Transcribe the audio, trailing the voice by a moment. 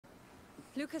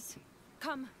Lucas,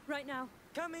 come, right now.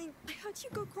 Coming! I heard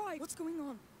Hugo cry. What's going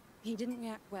on? He didn't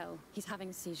react well. He's having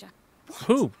a seizure. What?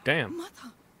 Who? Damn.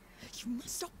 Mother, you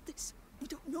must stop this. We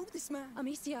don't know this man.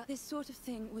 Amicia, this sort of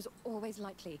thing was always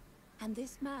likely. And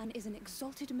this man is an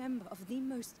exalted member of the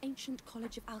most ancient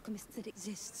college of alchemists that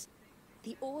exists.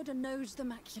 The Order knows the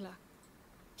macula.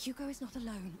 Hugo is not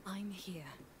alone. I'm here.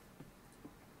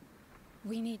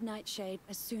 We need Nightshade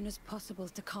as soon as possible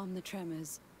to calm the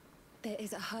tremors. There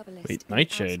is a herbalist Wait, in the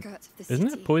Nightshade? outskirts of the Isn't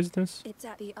city. it poisonous? It's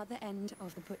at the other end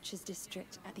of the Butcher's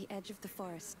District, at the edge of the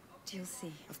forest. You'll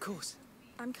see. Of course.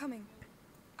 I'm coming.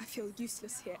 I feel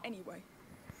useless here anyway.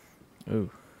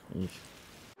 Ooh.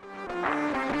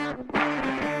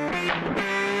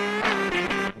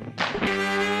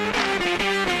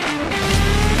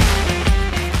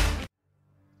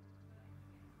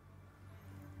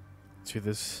 See,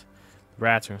 this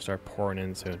rats are gonna start pouring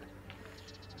in soon.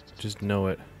 Just know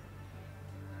it.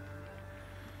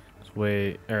 This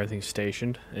way everything's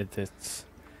stationed. It's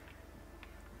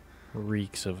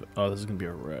reeks of. Oh, this is gonna be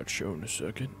a rat show in a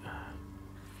second.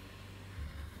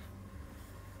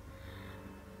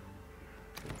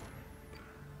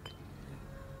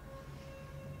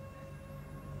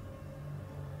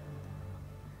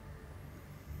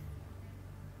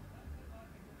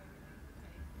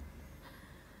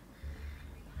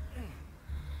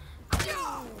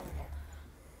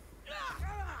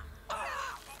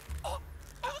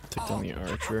 Take down the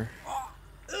archer.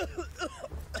 No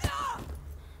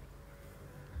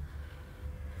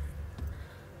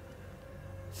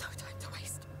time to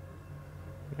waste.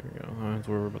 There we go. I don't have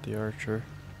to worry about the archer.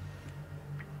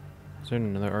 Is there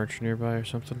another archer nearby or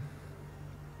something?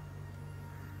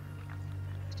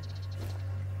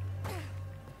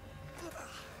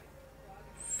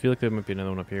 Feel like there might be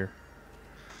another one up here.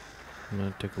 I'm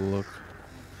gonna take a look.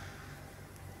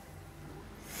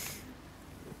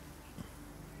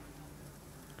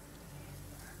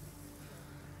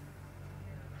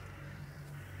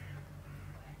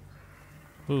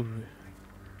 Ooh.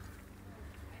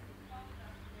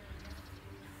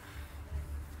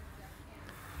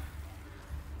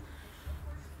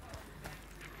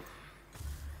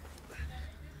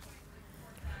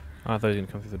 Oh, I thought he was gonna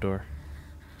come through the door.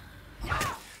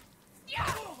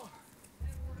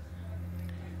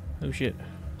 Oh shit.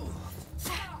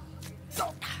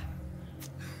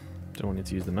 Don't need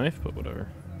to use the knife, but whatever.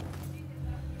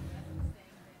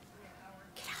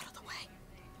 Get out of the way.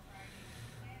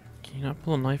 Can you not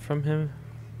pull a knife from him?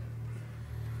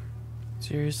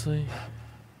 Seriously?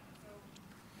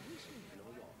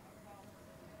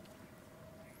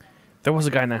 There was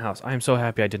a guy in that house. I am so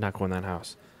happy I did not go in that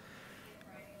house.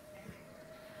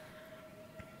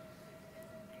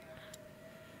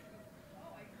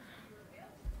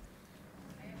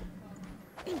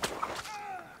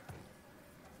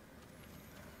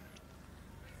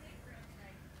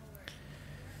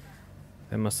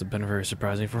 That must have been very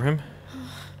surprising for him.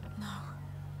 No.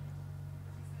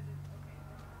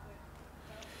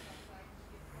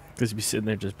 Because he'd be sitting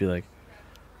there, just be like,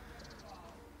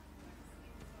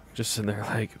 just sitting there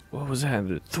like, what was that?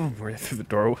 And boom, right through the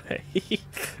doorway.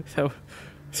 So,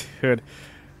 dude,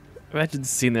 imagine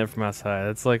seeing that from outside.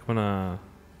 It's like when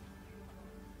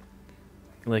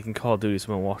like in Call of Duty,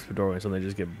 someone walks through the doorway and they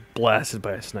just get blasted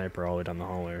by a sniper all the way down the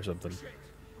hallway or something.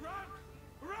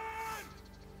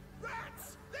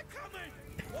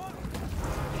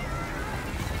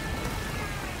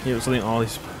 Yeah, it was something all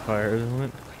these fires, isn't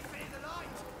it?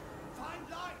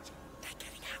 They're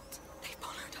getting out. They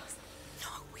followed us. No,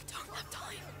 we don't have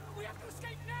time. We have to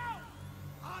escape now.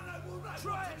 Anna will not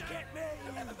try and get me.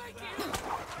 You'll never make it.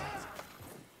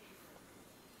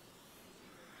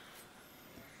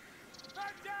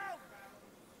 Man down.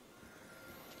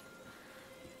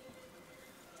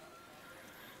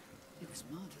 He was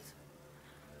murdered.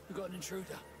 We got an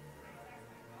intruder.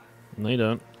 No, you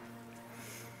don't.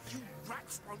 You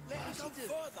rats won't let me go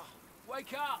further.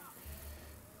 Wake up!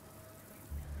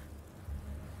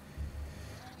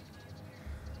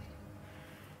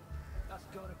 That's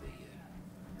gotta be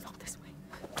you. Not this way.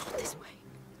 Not this way.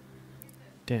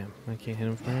 Damn, I can't hit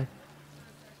him from here.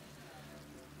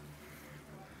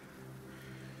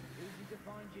 Easy to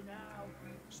find you now.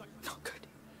 Not good.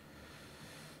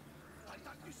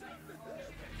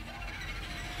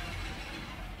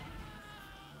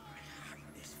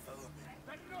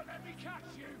 Better not let me catch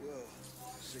you. Well,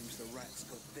 seems the rat's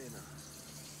got dinner.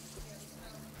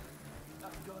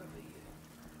 That's gotta be you.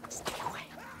 Stay away.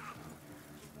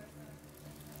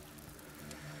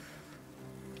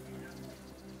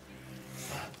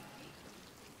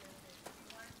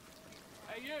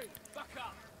 Hey you, back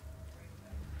up.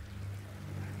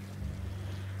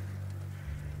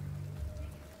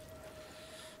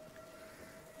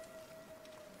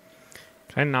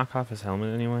 Can I knock off his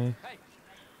helmet anyway? Hey,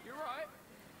 you're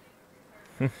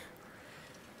right.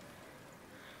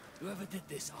 Whoever did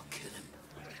this, I'll kill him.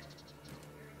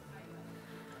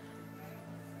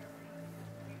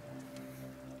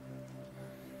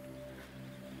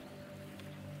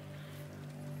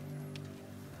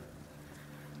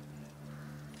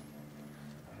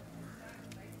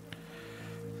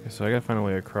 Okay, so I gotta find a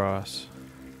way across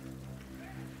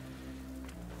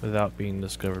without being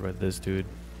discovered by this dude.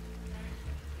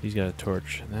 He's got a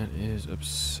torch. That is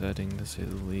upsetting to say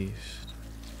the least.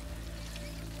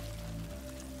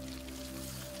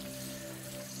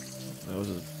 That was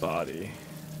his body.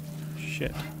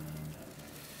 Shit.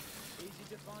 Easy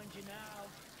to find you now.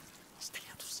 Stay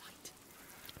out of sight.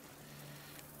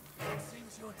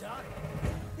 Seems you're done.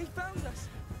 He found us.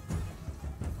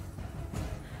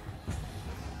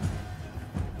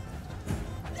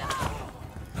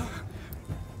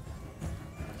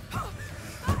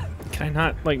 Can I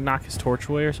not, like, knock his torch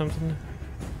away or something?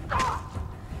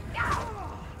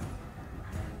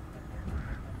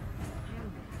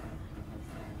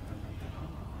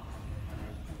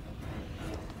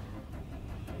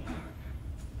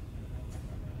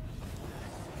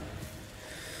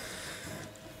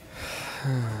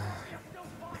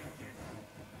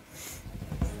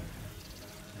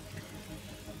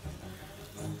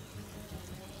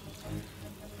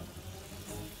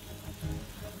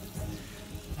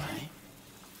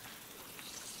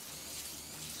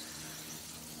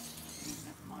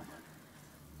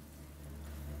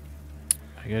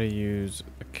 I gotta use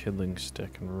a killing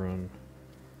stick and run.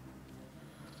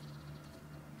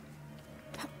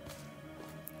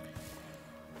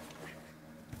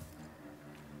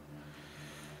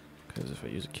 Because if I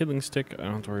use a killing stick, I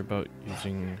don't have to worry about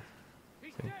using...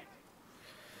 Okay.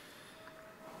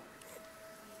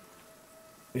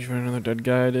 Did you find another dead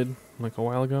guy I did, like a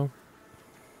while ago?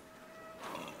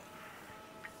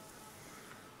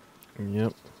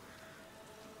 Yep.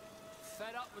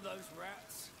 Fed up with those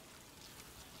rats.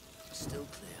 Still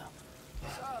clear.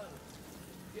 So,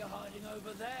 you're hiding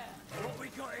over there. What we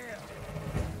got here?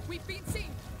 We've been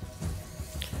seen.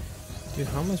 Dude,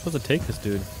 how am I supposed to take this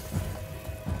dude?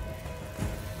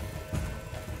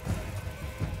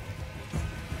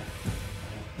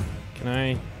 Can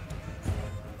I...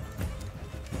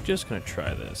 Just gonna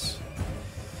try this.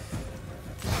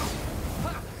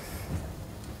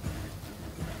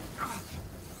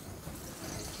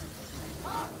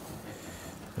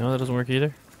 No, that doesn't work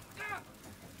either.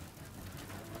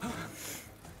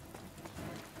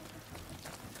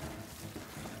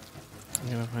 I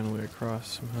gotta find a way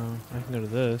across somehow. I can go to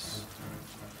this.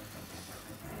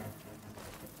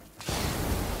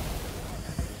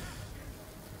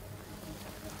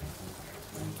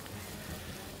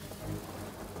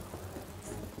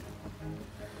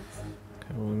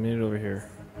 Okay, well, we made it over here,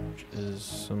 which is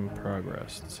some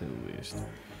progress, to say the least.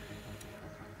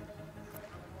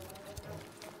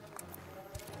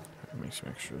 Make some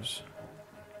extras.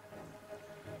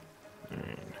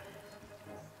 Alright.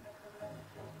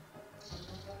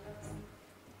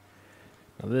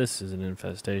 Now this is an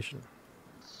infestation.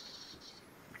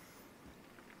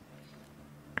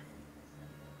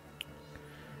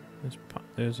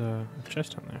 There's a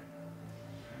chest on there.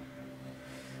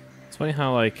 It's funny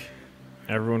how, like,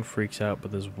 everyone freaks out,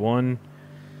 but this one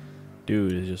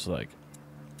dude is just like,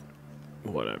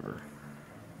 whatever.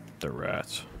 They're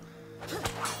rats.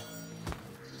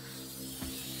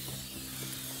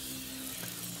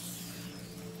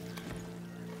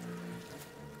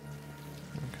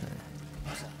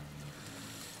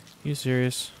 You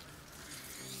serious?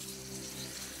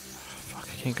 Fuck,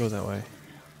 I can't go that way.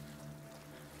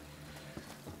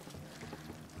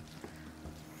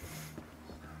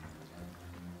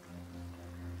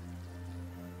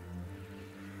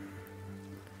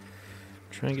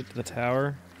 Try and get to the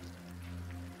tower.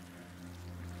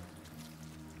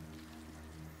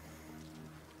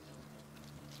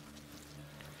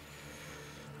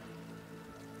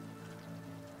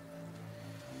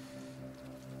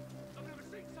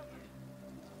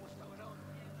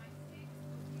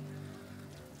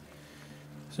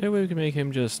 Is there a way we can make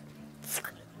him just... You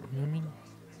know what I mean?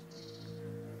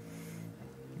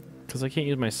 Because I can't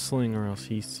use my sling or else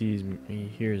he sees me, he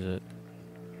hears it.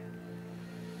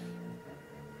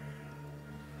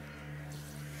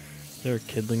 Is there a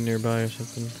kidling nearby or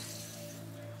something?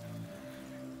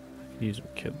 Use a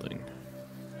kidling.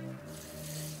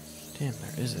 Damn,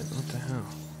 there isn't. What the hell?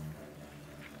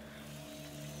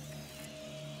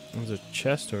 There's a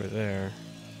chest over there.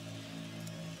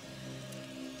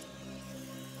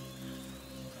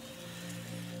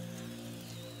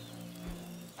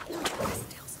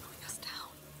 Still slowing us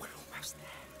down. We're almost there.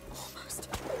 Almost.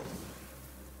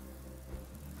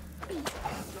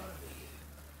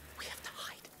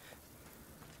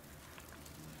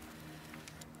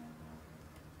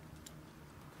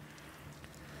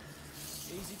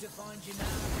 easy to find you now.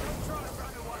 Don't try to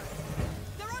run away.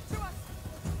 They're onto us!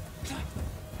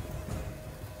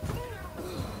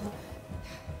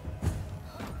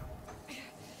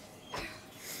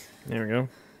 There we go.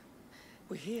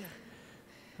 We're here.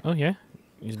 Oh yeah,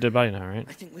 he's a dead body now, right?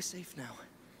 I think we're safe now.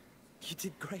 You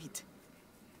did great.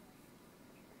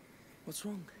 What's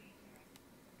wrong?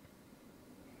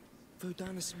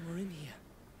 Vodanus and we're in here.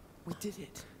 We did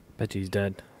it. Bet he's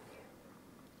dead.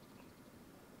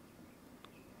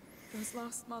 Those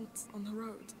last months on the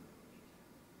road.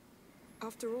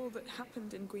 After all that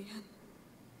happened in Guyenne,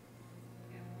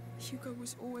 Hugo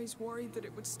was always worried that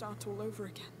it would start all over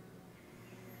again.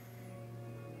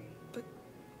 But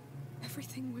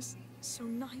everything was so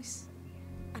nice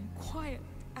and quiet,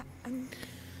 and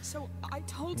so I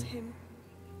told him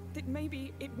that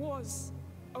maybe it was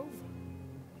over,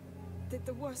 that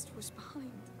the worst was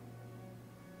behind.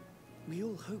 We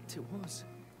all hoped it was.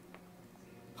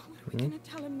 But what are we gonna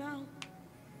tell him now?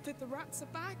 That the rats are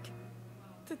back?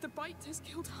 That the bite has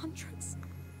killed hundreds?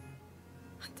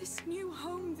 And this new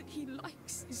home that he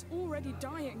likes is already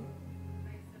dying?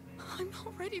 I'm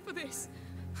not ready for this.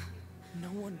 No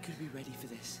one could be ready for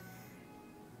this.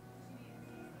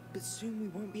 But soon we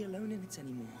won't be alone in it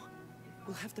anymore.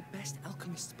 We'll have the best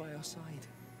alchemists by our side.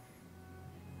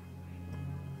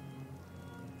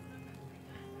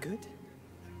 Good?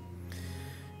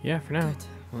 Yeah, for now. Good.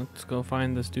 Let's go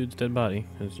find this dude's dead body,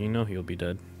 because you know he'll be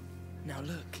dead. Now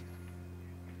look.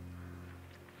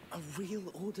 A real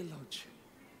Order Lodge.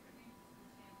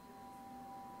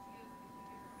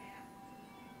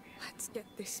 Let's get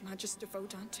this Magister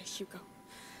Vodan to Hugo.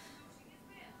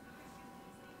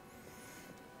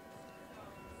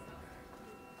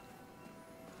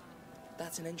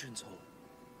 That's an entrance hall.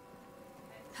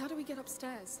 How do we get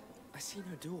upstairs? I see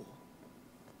no door.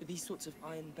 But these sorts of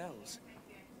iron bells.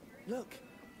 Look,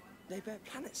 they bear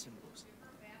planet symbols.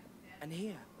 And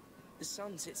here, the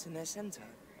sun sits in their center.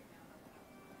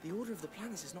 The order of the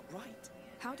planets is not right.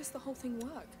 How does the whole thing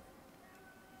work?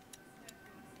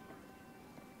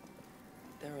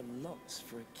 There are locks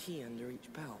for a key under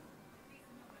each bell.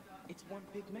 It's one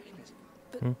big mechanism.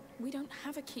 But we don't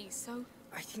have a key, so...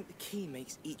 I think the key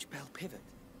makes each bell pivot.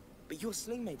 But your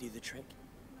sling may do the trick.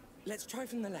 Let's try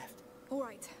from the left. All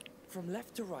right. From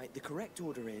left to right, the correct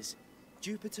order is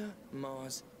Jupiter,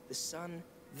 Mars, the Sun,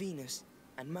 Venus,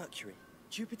 and Mercury.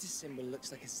 Jupiter's symbol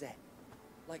looks like a Z,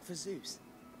 like for Zeus.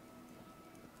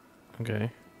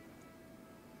 Okay.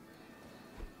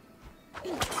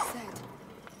 Zed.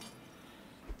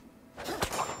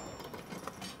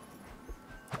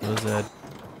 What's that?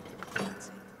 That's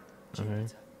it. Okay.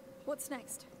 Jupiter. What's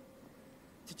next?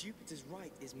 To Jupiter's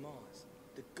right is Mars,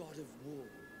 the god of war.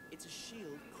 It's a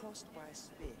shield crossed by a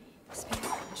spear.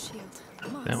 Spear and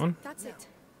shield. Mars. That one? That's it.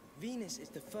 Venus is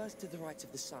the first to the right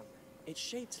of the sun. It's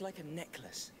shaped like a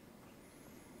necklace.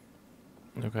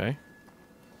 Okay.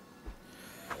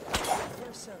 For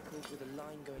a circle with a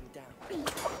line going down.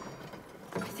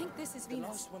 I think this is The Venus.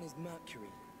 last one is Mercury,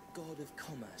 god of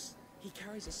commerce. He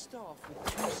carries a staff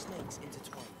with two snakes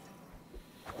intertwined.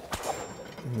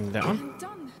 That one? I'm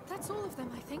done. That's all of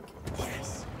them, I think.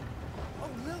 Yes! Oh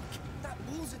look! That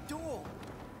wall's a door!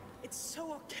 It's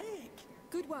so archaic!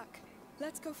 Good work.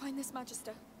 Let's go find this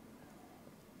Magister.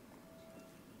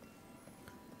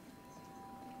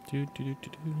 Do, do, do, do,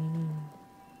 do.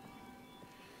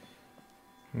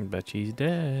 I bet she's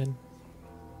dead.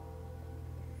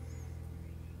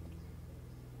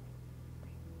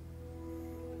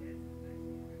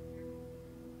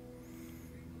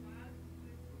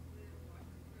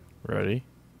 Ready?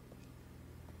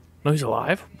 No, he's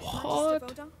alive? Magister What?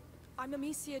 Vodan? I'm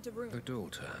Amicia de Rune. The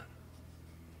daughter.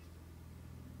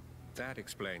 That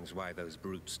explains why those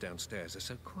brutes downstairs are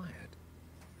so quiet.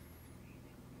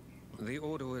 The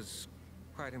Order was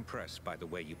quite impressed by the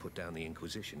way you put down the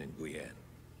Inquisition in Guyenne.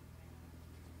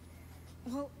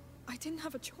 Well, I didn't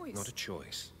have a choice. Not a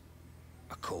choice.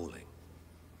 A calling.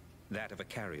 That of a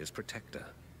carrier's protector.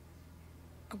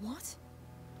 A what?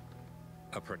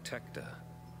 A protector.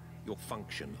 Your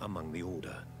function among the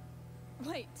Order.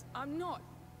 Wait, I'm not.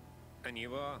 And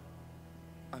you are?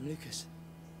 I'm Lucas.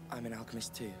 I'm an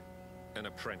alchemist too. An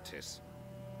apprentice.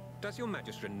 Does your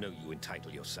Magistrate know you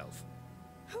entitle yourself?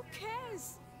 Who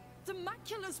cares? The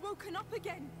macula's woken up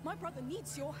again. My brother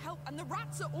needs your help, and the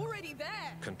rats are already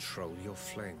there. Control your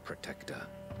flame, Protector.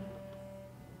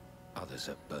 Others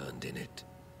are burned in it.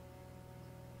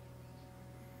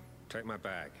 Take my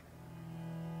bag.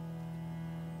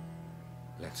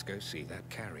 Let's go see that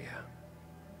carrier.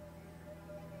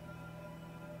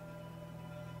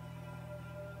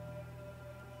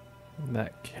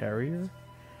 That carrier?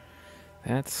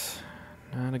 That's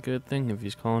not a good thing if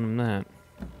he's calling him that.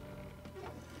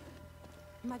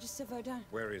 Magister Vaudin.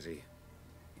 Where is he?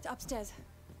 It's upstairs.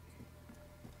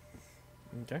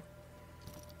 Okay.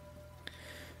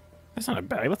 That's not a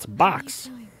bag. That's a box.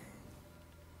 What are you doing?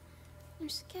 I'm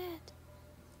scared.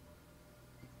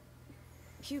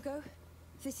 Hugo,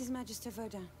 this is Magister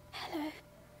Vaudin. Hello.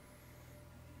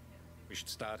 We should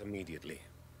start immediately.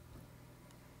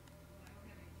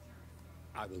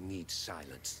 I will need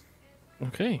silence.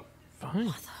 Okay,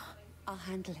 fine. I'll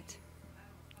handle it.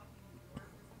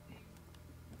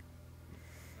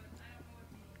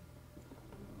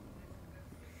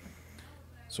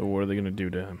 So what are they gonna do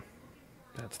to him?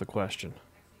 That's the question.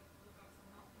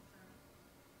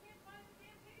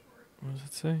 What does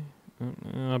it say?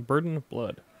 Burden of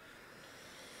blood.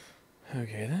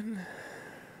 Okay then.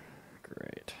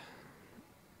 Great.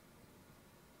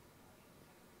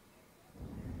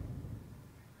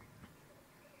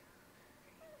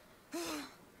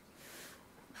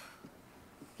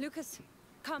 Lucas,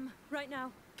 come, right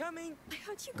now. Coming! I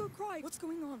heard Hugo cry. What's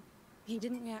going on? He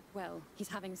didn't react well. He's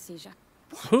having a seizure.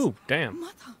 Who? Damn.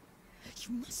 Mother,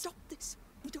 you must stop this.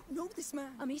 We don't know this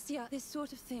man. Amicia, this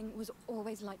sort of thing was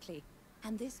always likely.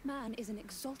 And this man is an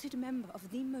exalted member of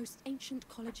the most ancient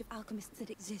college of alchemists that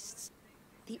exists.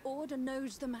 The Order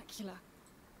knows the macula.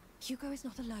 Hugo is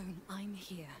not alone. I'm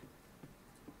here.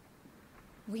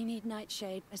 We need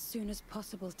Nightshade as soon as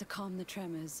possible to calm the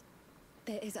tremors.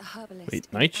 There is a herbalist Wait,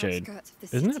 in the Nightshade? outskirts of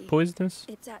the Isn't city. it poisonous?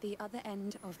 It's at the other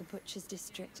end of the Butcher's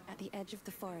District, at the edge of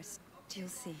the forest. You'll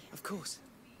see. Of course.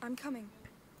 I'm coming.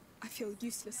 I feel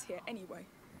useless here anyway.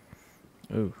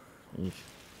 Oh. Eesh.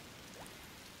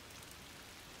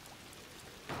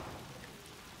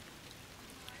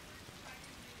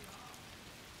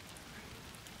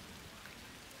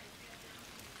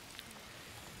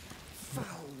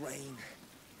 Foul rain.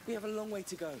 We have a long way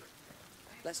to go.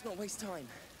 Let's not waste time.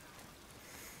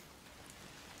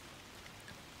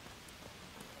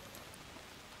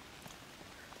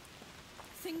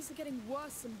 Things are getting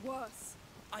worse and worse.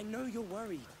 I know you're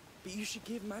worried, but you should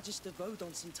give Magister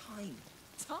Vaudin some time.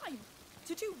 Time?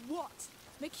 To do what?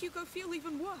 Make Hugo feel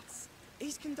even worse?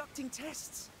 He's conducting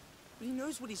tests. He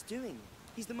knows what he's doing.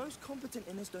 He's the most competent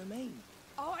in his domain.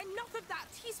 Oh, enough of that!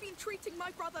 He's been treating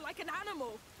my brother like an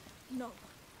animal! No.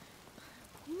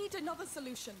 We need another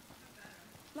solution.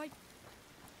 Like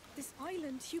this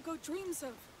island Hugo dreams of.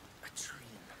 A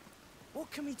dream?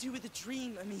 What can we do with a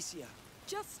dream, Amicia?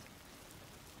 Just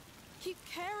keep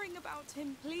caring about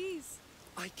him, please.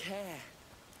 I care.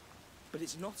 But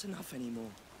it's not enough anymore.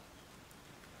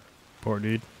 Poor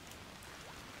dude.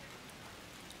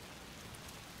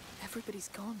 Everybody's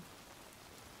gone.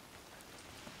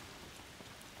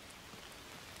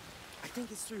 I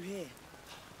think it's through here.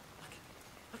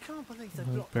 I can't believe they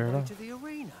Oh, blocked fair the way enough. to the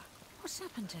arena. What's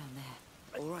happened down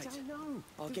there? All right. I don't know.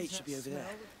 Our There gate was should that be over there.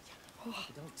 smell. Oh,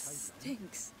 Don't take that.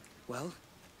 stinks. Well,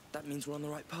 that means we're on the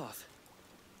right path.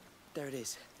 There it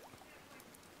is.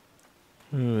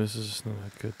 Ooh, this is not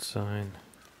a good sign.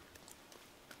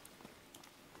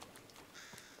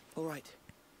 All right.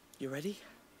 You ready?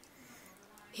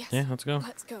 Yes. Yeah, let's go.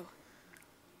 Let's go.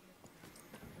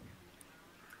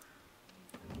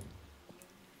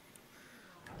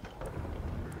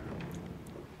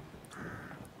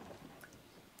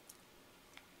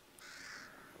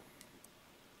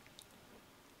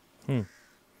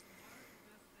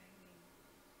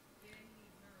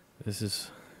 This is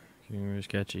getting really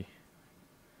sketchy.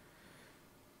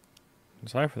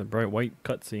 Sorry for the bright white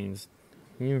cutscenes.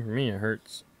 Even for me, it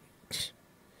hurts.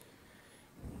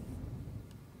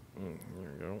 There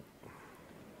we go.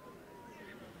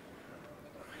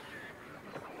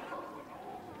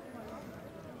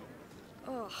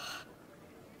 Ugh.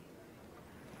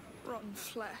 Rotten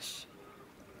flesh.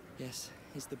 Yes,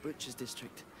 it's the Butcher's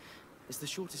District. It's the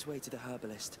shortest way to the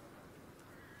herbalist.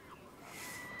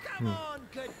 Come on,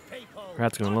 good people.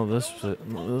 Rat's gonna love this All the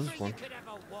this poultry one. you could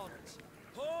ever want.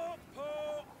 Pork,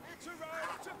 pork, to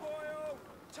roast, to boil,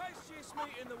 tastiest meat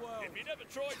in the world. If you never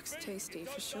tried Looks meat, tasty, you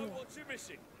for don't sure. know what you're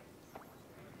missing.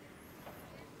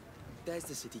 There's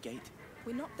the city gate.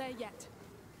 We're not there yet.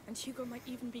 And Hugo might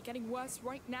even be getting worse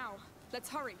right now. Let's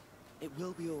hurry. It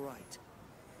will be all right.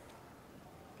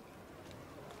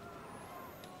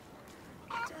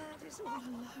 Dad is all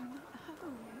alone at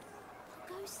home.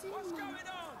 Go soon, What's Mum. going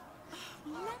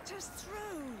on? Let us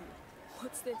through.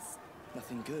 What's this?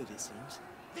 Nothing good, it seems.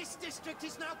 This district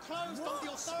is now closed on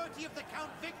the authority of the Count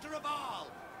Victor of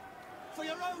Arles. For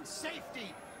your own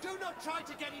safety, do not try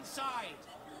to get inside.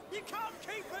 You can't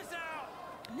keep us out.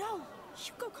 No!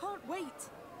 Hugo can't wait.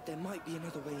 There might be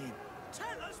another way in.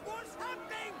 Tell us what's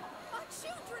happening. Our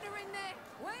children are in there.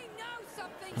 We know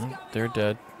something's Oh, going they're on.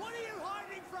 dead. What are you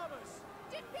hiding from us?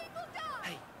 Did people die?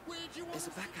 Hey, Where'd you want there's a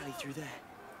us to alley through there.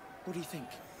 What do you think?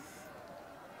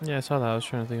 Yeah, I saw that. I was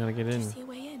trying to think how to get Do you in. see a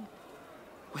way in?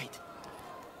 Wait,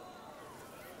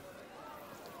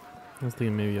 Let's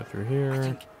leave maybe up through I here.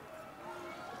 think.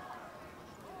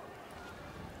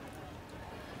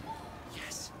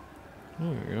 Yes, There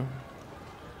we go.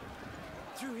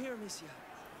 through here, Amicia.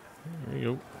 There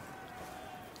you go.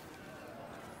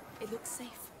 It looks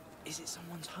safe. Is it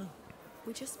someone's home?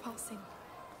 We're just passing.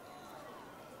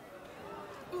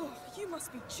 Oh, you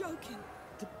must be joking.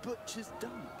 The butcher's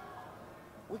dump.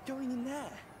 We're going in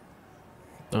there.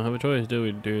 Don't have a choice, do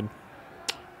we, dude?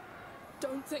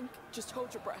 Don't think, just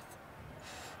hold your breath.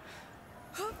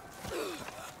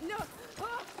 No!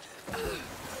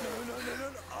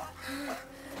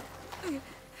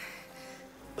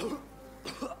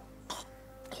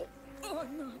 Oh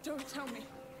no, don't tell me.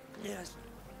 Yes,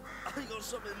 I got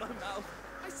something in my mouth.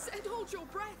 I said hold your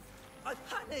breath. I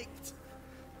panicked.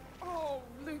 Oh,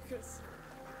 Lucas.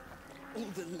 All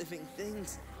the living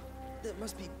things that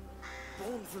must be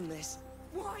born from this.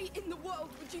 Why in the world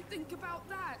would you think about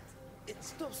that? It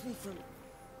stops me from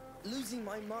losing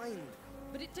my mind.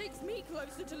 But it takes me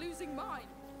closer to losing mine.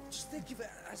 Just think of it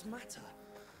as matter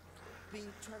being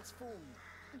transformed.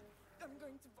 I'm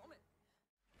going to vomit.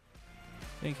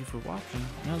 Thank you for watching,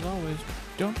 and as always,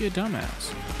 don't be a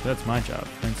dumbass. That's my job,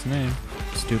 hence the name,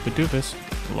 Stupid Doofus,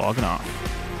 logging off.